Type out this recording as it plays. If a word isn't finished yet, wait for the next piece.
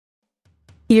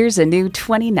Here's a new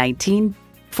 2019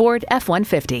 Ford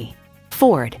F-150.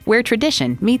 Ford, where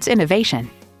tradition meets innovation.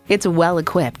 It's well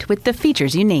equipped with the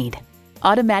features you need.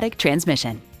 Automatic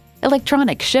transmission,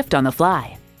 electronic shift on the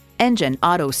fly, engine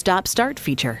auto stop-start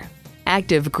feature,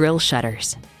 active grille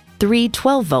shutters, 3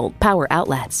 12-volt power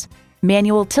outlets,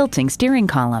 manual tilting steering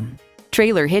column,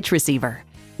 trailer hitch receiver,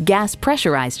 gas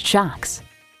pressurized shocks,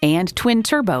 and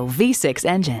twin-turbo V6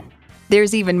 engine.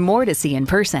 There's even more to see in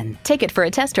person. Take it for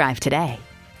a test drive today.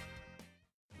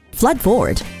 Flood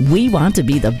Ford, we want to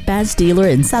be the best dealer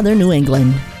in Southern New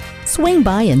England. Swing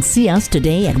by and see us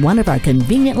today at one of our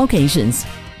convenient locations.